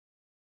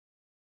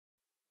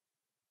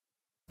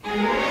Good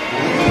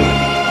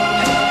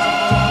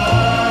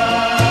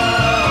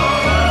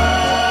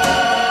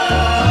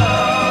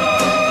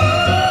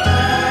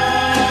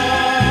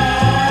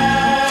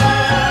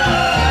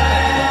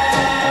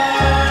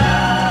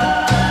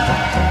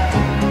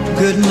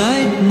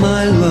night,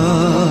 my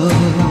love.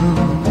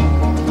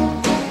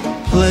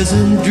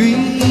 Pleasant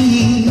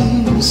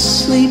dreams.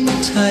 Sleep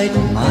tight,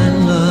 my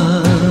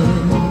love.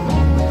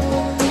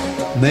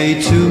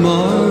 May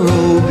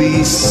tomorrow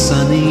be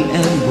sunny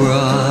and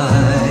bright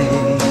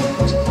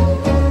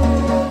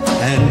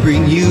and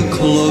bring you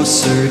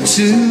closer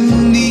to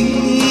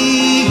me.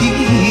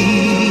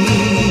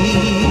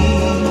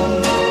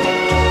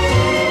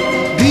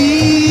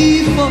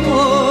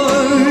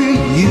 Before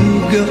you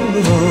go,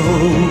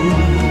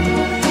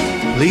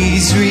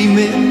 please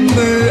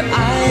remember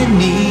I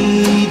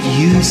need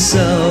you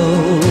so.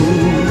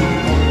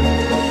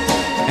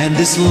 And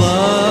this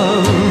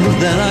love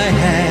that I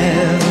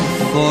have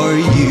for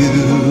you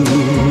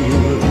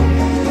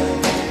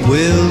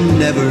will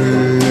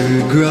never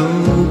grow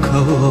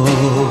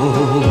cold.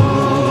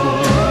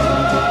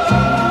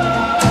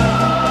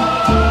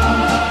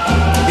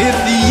 If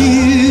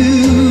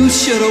you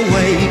should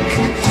awake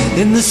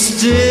in the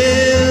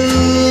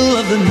still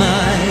of the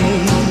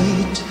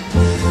night,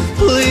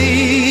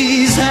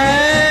 please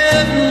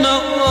have no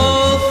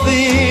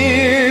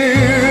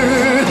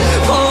fear,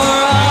 for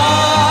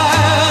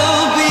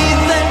I'll be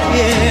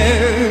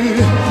there.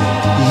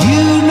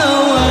 You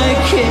know I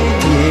care.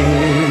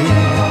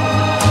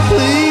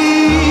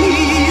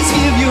 Please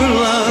give your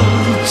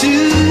love to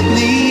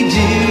me,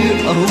 dear,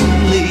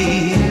 only.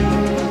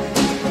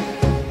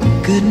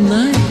 Good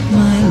night,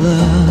 my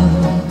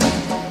love.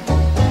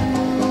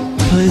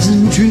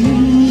 Pleasant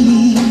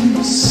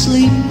dreams.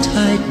 Sleep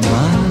tight,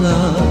 my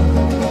love.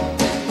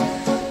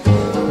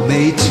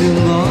 May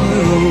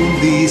tomorrow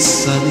be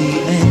sunny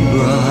and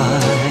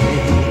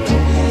bright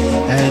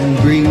and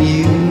bring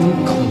you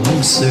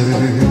closer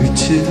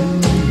to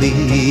me.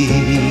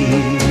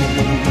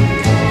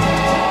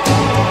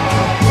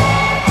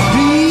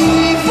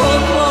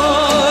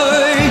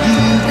 Before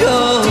you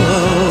go,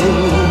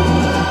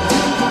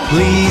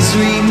 please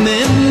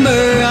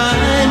remember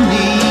I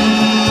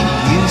need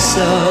you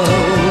so.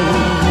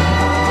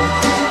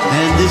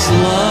 And this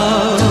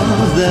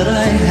love that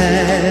I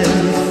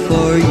have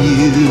for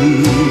you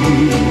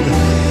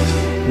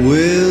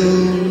will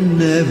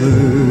never